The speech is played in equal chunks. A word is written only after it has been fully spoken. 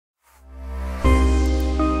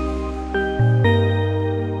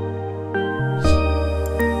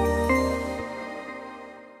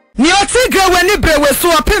bebre we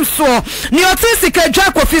so apem so ni otisi ka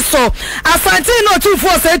dwa kofi so Asantehene no tu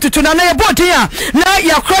fo say tutu na ye body a na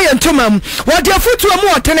yakra ye ntomam wo de futu mu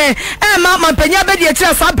otene ma mampanya be de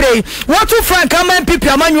tira sabre wo tu frank ama pipi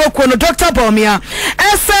amanyo ko no Dr. Bawumia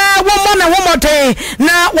ese wo mo na wo moden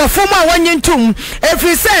na wo fom a wonye ntum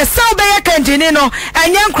efri say saw be ye kantini no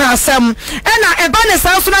enye nkrasam na eba ne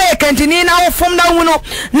san so na ye kantini na wo fom na wuno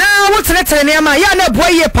na wo tere ne ma ya na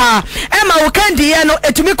boye pa ma wo kandi ye no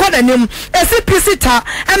etumi ko nanim esi pisita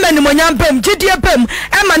ma ni monyam bam gidie bam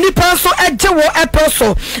ma nipa so eje wo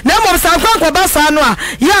eposo na mo san kwankwa ba sa no a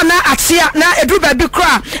ya na atia na edu ba bi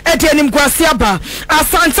kra edi anim kwase aba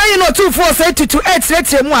Asantehene no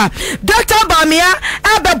 2482 mu a Dr. Bawumia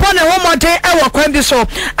abebo ne homode e wo kwan bi so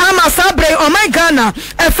ama sabre o my Ghana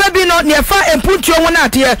efa bi no ne efa empuntuo ho na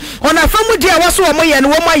ade ona fa mu dia wo so wo moye ne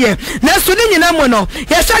wo moye na so ni nyina mu no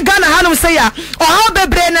ye sha Ghana hanum se ya o ha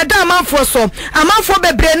bebre na da amanfo so amanfo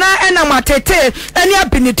bebre na ena matete eni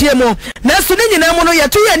abinidie mu na so ni nyina mu no ye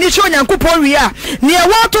tu ye ni hwe Onyankopon wi a ne e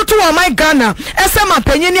wo toto o my Ghana ese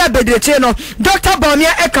mapanyi ni abedeche no Dr.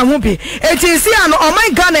 Bawumia eka ho bi etisi ano o my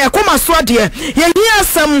Ghana e koma so ade ye hia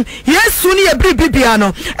asam Yesu ni ye bribibia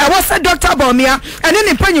no e wo se Dr. Bawumia ene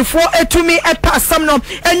ni panyifo etumi epa asam no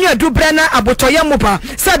enyu adubre na abotoye moba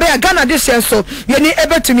se be Ghana de hyenso ye ni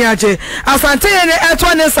ebetumi age Asantehene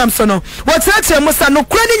eto ne samso no wo tete musa no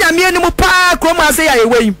kura ni nyame ni mu pa krom ase ya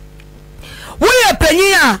yewi we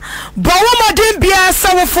penyi a Bawumia bia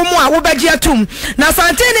sawofo mu a wo beji atum na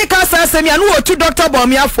Asantehene ka sa semia no otu Dr.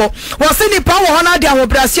 Bawumia fo wo se nipa wo hona de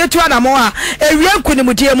ahobrase tu anamo a ewie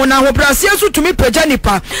nkunimdie mu na ahobrase su tumi pagya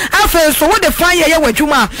nipa afa so wo de fan ye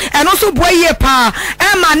wadwuma eno so boye pa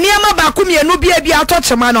ma niam ba komienu bia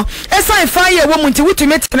atochema no esan fan ye wo mu nti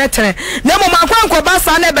wutumi tenetere na mo makwankwa ba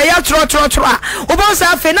sa na be ya tro a wo bo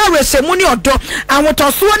sa afa na resemu ni odo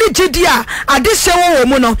ahotoso ni gidi a ade hye wo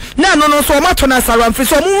mu no na no so mato na saramfi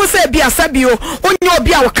so mu se bia sabio onye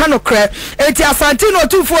obi a waka no kre eti Asantehene no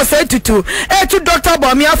 2482 etu Dr.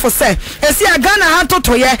 Bawumia for say esi Ghana ha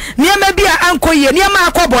totoye niam bia ankoye niam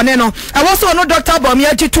akobone no awo so no Dr.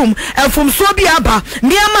 Bawumia gitum efumso bia aba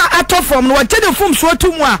niam atofom no wagye de fumso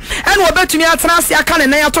tumu a ene obetumi atena ase aka ne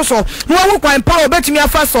nan atoso no wo kwan pa obetumi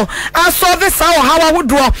afa so asolve sa o hawa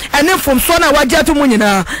wodo ene fumso na wagye atumu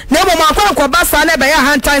nyina na ebo makwa basa na be ya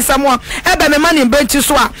hantan samo ebe me mani benchi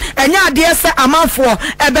so a enya ade se amanfo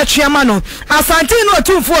ebe tuama no Asantehene no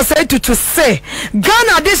 2482 say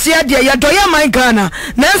Ghana this year de ye doye man Ghana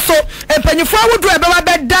na so empanyifo wodo ebe ba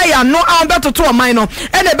beda ya no a betoto o man no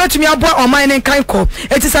ene betumi aboa o man ne kan ko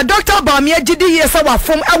it is a Dr. Bawumia gidi ye se wa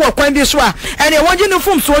fom ewo kwan bi so a ene wonji no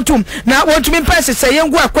fom so tum na wontumi pese se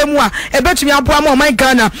yengu akwamu a ebetumi aboa ma o man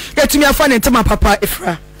Ghana etumi afa ne ntema papa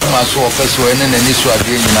ifra maso ofeso ene na ni so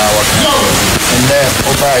ade nyina waka ene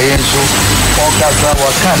oba yenso okasa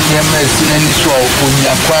waka nyama esine ni so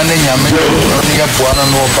onya kwa na nyame ni ya boana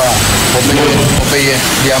no oba obeye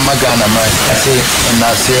dia magana mai ase na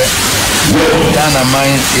se Ghana mai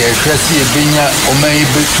ye kwesi ebenya omai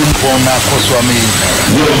betu mpona koso ami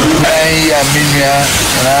ya minua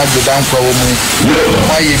na godan kwa wo mu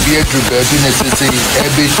mai bi eduga bi ne sese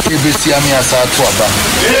ebe si ami asa to aba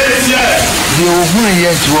di ohun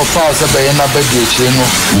ye ti wo fa asa be na ba di eche no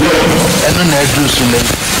eno na edu su ne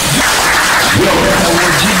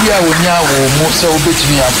Jibia wonya wo mu se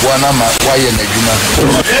obetumi aboa na ma waye na dwuma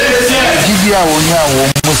Jibia wonya wo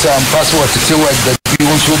mu se ampaso watete wa da bi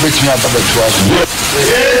won so obetumi ababatu aso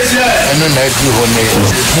eno na edu ho ne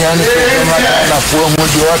tia ne ma na fo hu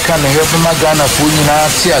di waka na he ma Ghana fo nyina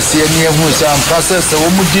ti ase ne ehu se ampaso se wo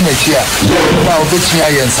mu di na chia na obetumi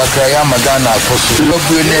aye nsakra ya ma Ghana akoso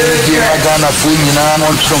obu ne di ma Ghana fo nyina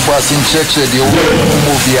no tro bo asin cheche de wo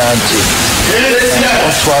mu bi ante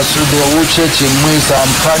Oswasu de wo cheche muisa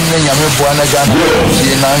ampanye nyame boana Ghana ti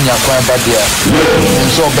na nyakwa badia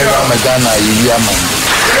nso be ma Ghana yi ama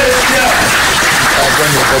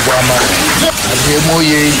agani ko boama ade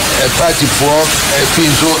moye party for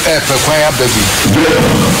finzo pe kwan ya baby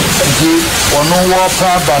ndi ono wo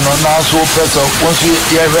pa ba no na so peso wonso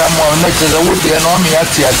ye hwa mo na teze wo de no me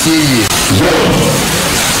ati ase yi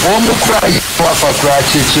wo mu kra yi wa fa kra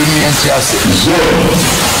cheche mi anti ase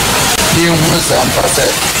ni musa ampase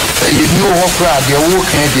you know what crowd they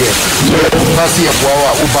walk in there pasi ya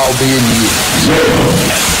kwa uba obeye ni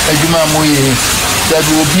ejuma moye that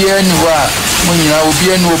will be anywhere Munya obi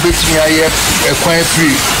enu obetimi aye ekwan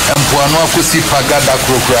free empoano akosi pagada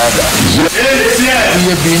krokrada.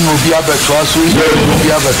 Ye bi no bi abeto aso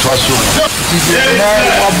bi abeto aso. Na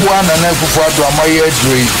wabua na na fufu ado amaye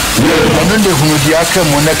adrei. Ono de hunu di aka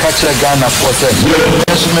mu na ka kire Ghana for say.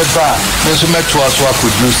 Nso me ba, nso me to aso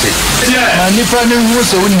akodu se. Na nipa ne hu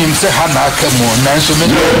se wonim se ha na aka mu na nso me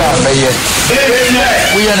na meye.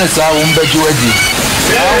 We yana sa wo mbeju adi.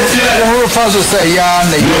 Wo fa so say ya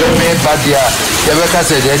na ye me badia. Ya beka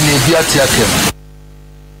se de ni bi atia kem.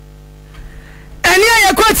 Eni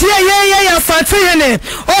aye kwati ye Asantehene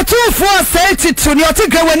otufo say to ni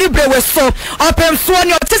otigre wani brewe so opem so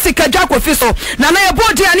ni otisika dwakofi so na ye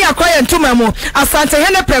bodi ani akoye ntuma mu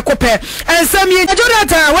Asantehene prekope ensam ye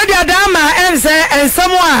Jonathan wedi adama ense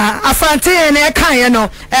ensam a Asantehene kan ye no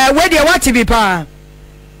wedi wati bi pa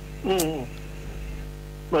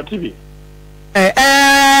Matibi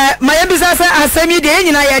maye bizasa asemi de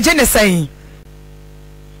nyina ye je ne sai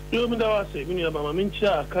yo mi da wa se mi aba ma minchi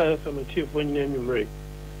aka famity fo nyina nwumre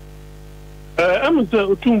amsa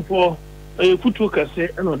otumfo futu kase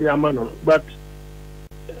eno de amano but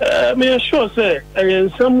me sure say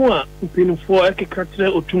ensam a mpinfo ekekatre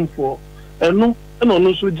otumfo eno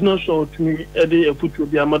no so gina so otumi e de futu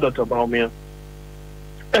bi amado to Bawumia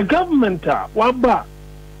a government waba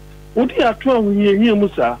odi ato ahunye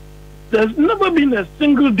musa. There's never been a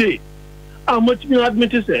single day how much me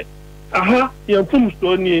admit say aha yan fum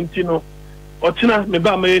store ni ntino otina me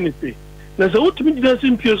ba maye ni say na say utimi dida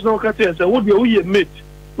simpios na okate say wo de wo ye mate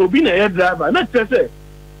obi na ye driver na say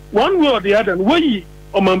one way or the other we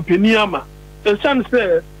o mampeni ama the son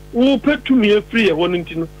say wo petumi e free e won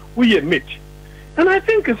ntino wo ye mate and I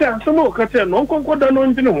think say asamo okate no konkoda no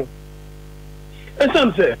ntino ho the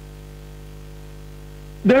son say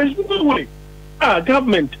there is no way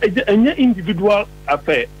government an individual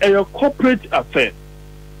affair, a corporate affair.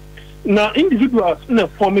 Now, individuals in a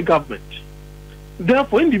formal government.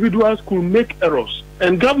 Therefore, individuals could make errors,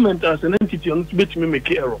 and government as an entity on which may make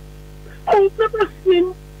error. I've never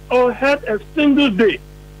seen or heard a single day.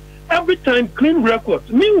 Every time, clean records.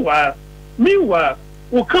 Meanwhile,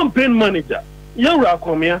 we campaign manager, young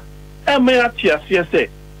Rakomia, MATSA,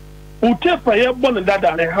 who take fire born that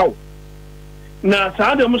and a house. Na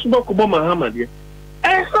saada musuba ko bo Muhammad ye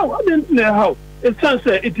how I didn't know how it sounds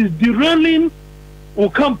say it is derailing o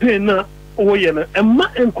campaign na o ye na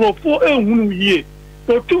emma enkrofo ehunu ye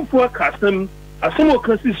to tumfo akasem asem o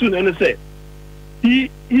kasi su na say he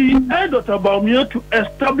had about me to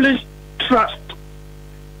establish trust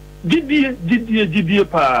GDA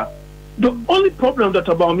pa the only problem that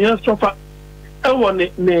about me suffer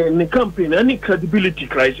ne campaign any credibility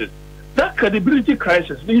crisis. That credibility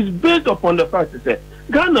crisis is based upon the fact that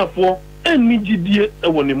Ghana for any GDA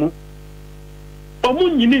ewonimu. Omu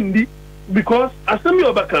nyindi because asemi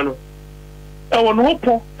obakano. Ewo no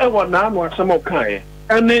po ewo na anu asema okan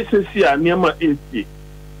and necessary niama AC.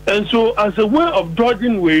 And so as a way of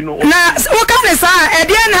dodging we know. Na wokan say e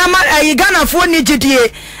de na Ghana for ni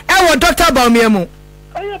GDA ewo Dr. Bawumia mu.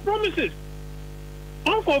 I promises.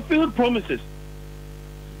 Unfulfilled promises.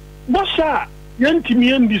 Bosha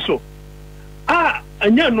yantimi andi so.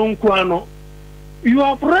 Anya no nkwano. You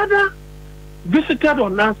have rather visited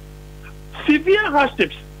on us severe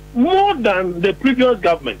hardships more than the previous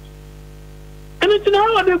government. And it's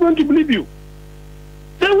how are they going to believe you?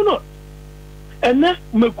 They will not. And then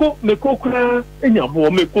meko kra enyabo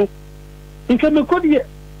meko. Nka meko de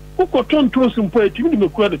uko ton toes mpo etimi de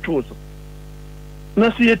meko de toes.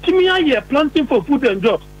 Na se etimi aye planting for food and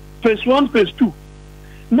jobs phase 1 phase 2.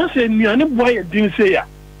 Na se nuane boy din say ya.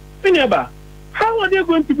 Pineba how are they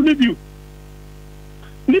going to believe you?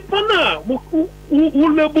 Nipana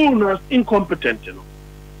who label as incompetent, you know.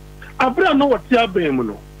 Abra know what you are being, you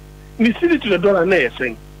know. Ni see to the dollar na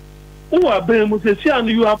saying. Who are being and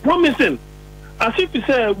you are promising. As if you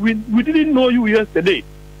say we didn't know you yesterday.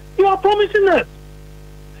 You are promising that.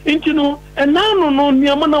 And you know, and now no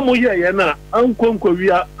niamana moya na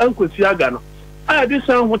anko siaga no. I this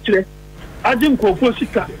sound what you ajim ko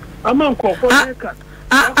fosika. Ama ko fosika.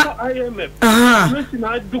 IMF.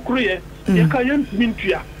 Na dukure ye ka yen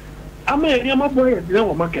mintua. Ama ye ma boy e na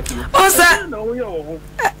wo market. Osa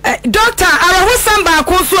doctor araho samba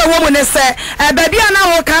ko so e wo mu ne se baabi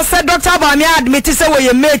ana wo ka se Dr. Bawumia admit se wo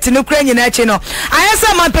ye mate ne kura nyina achi no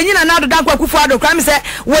ayese mampanyina na doda kwakufu ado kra me se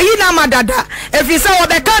wo yi na madada efi se wo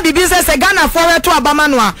be ka bibi se Ghana for to abama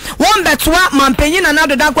no a won betoa mampanyina na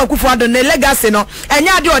doda kwakufu ado ne legacy no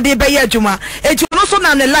enya ade ode be ye adwuma eju no so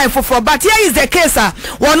na ne life for but here is the case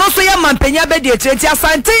wono so ye mampanya be de tireti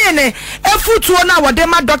Asantehene efutuo na wo de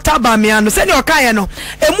ma Dr. Bawumia no se ne o kan ye no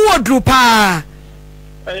emu odru pa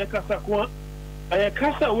Ayakasakwa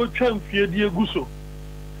kasa we twa mfie die gu so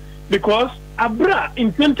because abra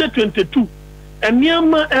in 2022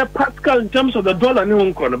 eniama practical in terms of the dollar ne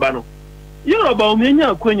won kono ba no Yoruba Bawumia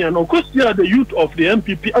akwanya no question the youth of the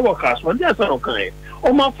MPP workers one dey say okay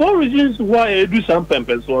o ma 4 reasons why I do some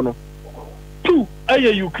pempens no 2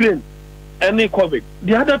 Ukraine any COVID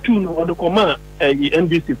the other 2 no the command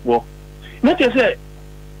NBC for not just say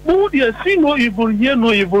who dey see no evil here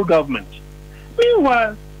no evil government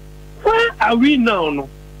meanwhile where are we now no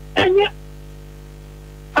and yet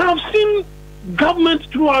I've seen government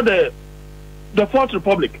throughout the Fourth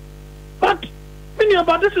Republic but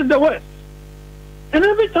but this is the West. And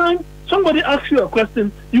every time somebody asks you a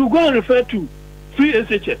question, you go and refer to free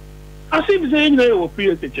SHS. As if saying they were free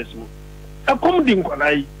SHS. A comedy in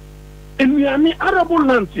and we are in arable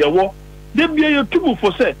lands here. They be a tubu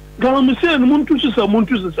for say, Galamuse and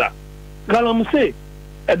Muntusa. Galamuse,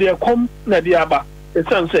 at their com, Nadiaba, the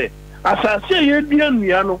son say, as I say,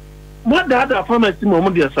 Yano, my dad, a pharmacy,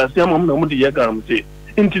 Mamma, Sassiam, Mamma, Galamuse,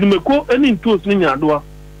 into the Meko and into Ninyadua,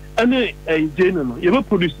 and a general, you will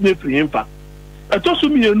produce no free infant. I told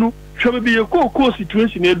you, no, shall be a co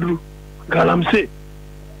situation, Edru. Galamse,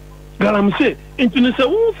 into the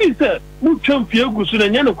Sawu said, who champion Gusun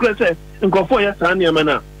and Yano Cressa and Gofoya Sanya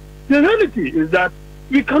Mana. The reality is that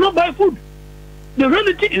we cannot buy food. The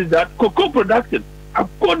reality is that cocoa production have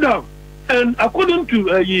gone down, and according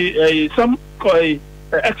to some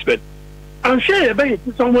experts, I'm sure about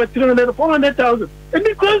somewhere 300,000 400,000. And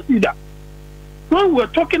they consider when we're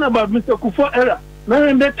talking about Mr. Kufuor era,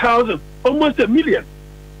 900,000. Almost 1 million.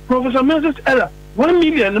 Professor Moses Ella, 1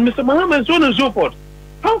 million, and Mr. Mohammed, so on and so forth.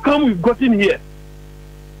 How come we've gotten here?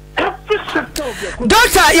 Every sector of your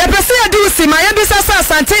Doctor, you do see my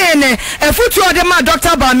Asantehene, a future of the man, Dr.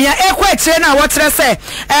 Bawumia, a question, what I say,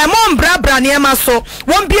 Mom Brabra near Maso,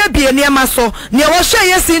 won't be near Maso, near Washa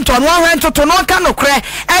Yasinton, 1 rent to no cano cray,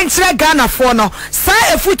 and Tre Ghana for no.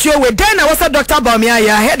 Say a future with then I was a Dr. Bawumia,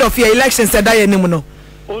 ahead of your elections, said I no.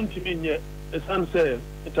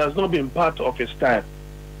 It has not been part of his style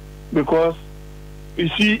because you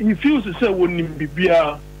see he feels to say wouldn't be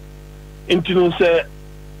into say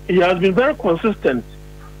he has been very consistent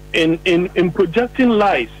in projecting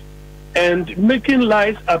lies and making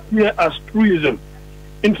lies appear as truism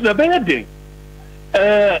into the better day.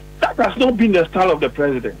 That has not been the style of the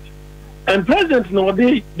president. And President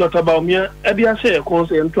nowadays, Dr. Bawumia, say a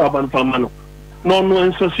consent to Aban Famano,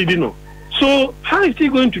 no. So how is he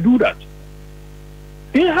going to do that?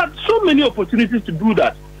 He had so many opportunities to do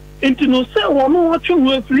that. Into no say one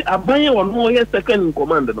watching free Abaya or no second in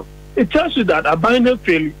command. No. It tells you that Abaya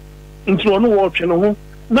failed into one watching no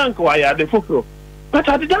Nankwaya the Fokro. But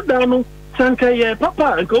I did that down Sankaya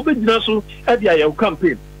Papa and Kobe Nasu at the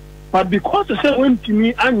campaign. But because the say went to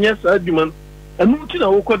me and yes argument and nothing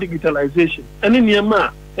I call digitalization. And in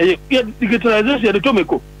Yama digitalization at the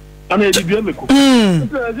Tomeko and the Biomeko.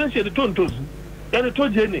 Digitalization at the Tontos and the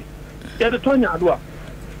Tojeni and the Tonya Adwa.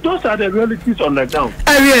 Those are the realities on the ground.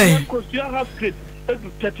 Because you have created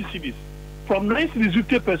 30 cities. From 9 cities, you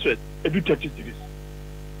take percent, do 30 cities.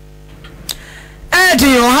 How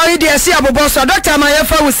do you see Abu Bosso? Dr.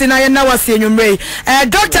 Manhyia was in Ayana was in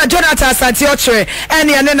Dr. Jonathan Asantehene and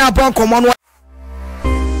Yanena Bonko.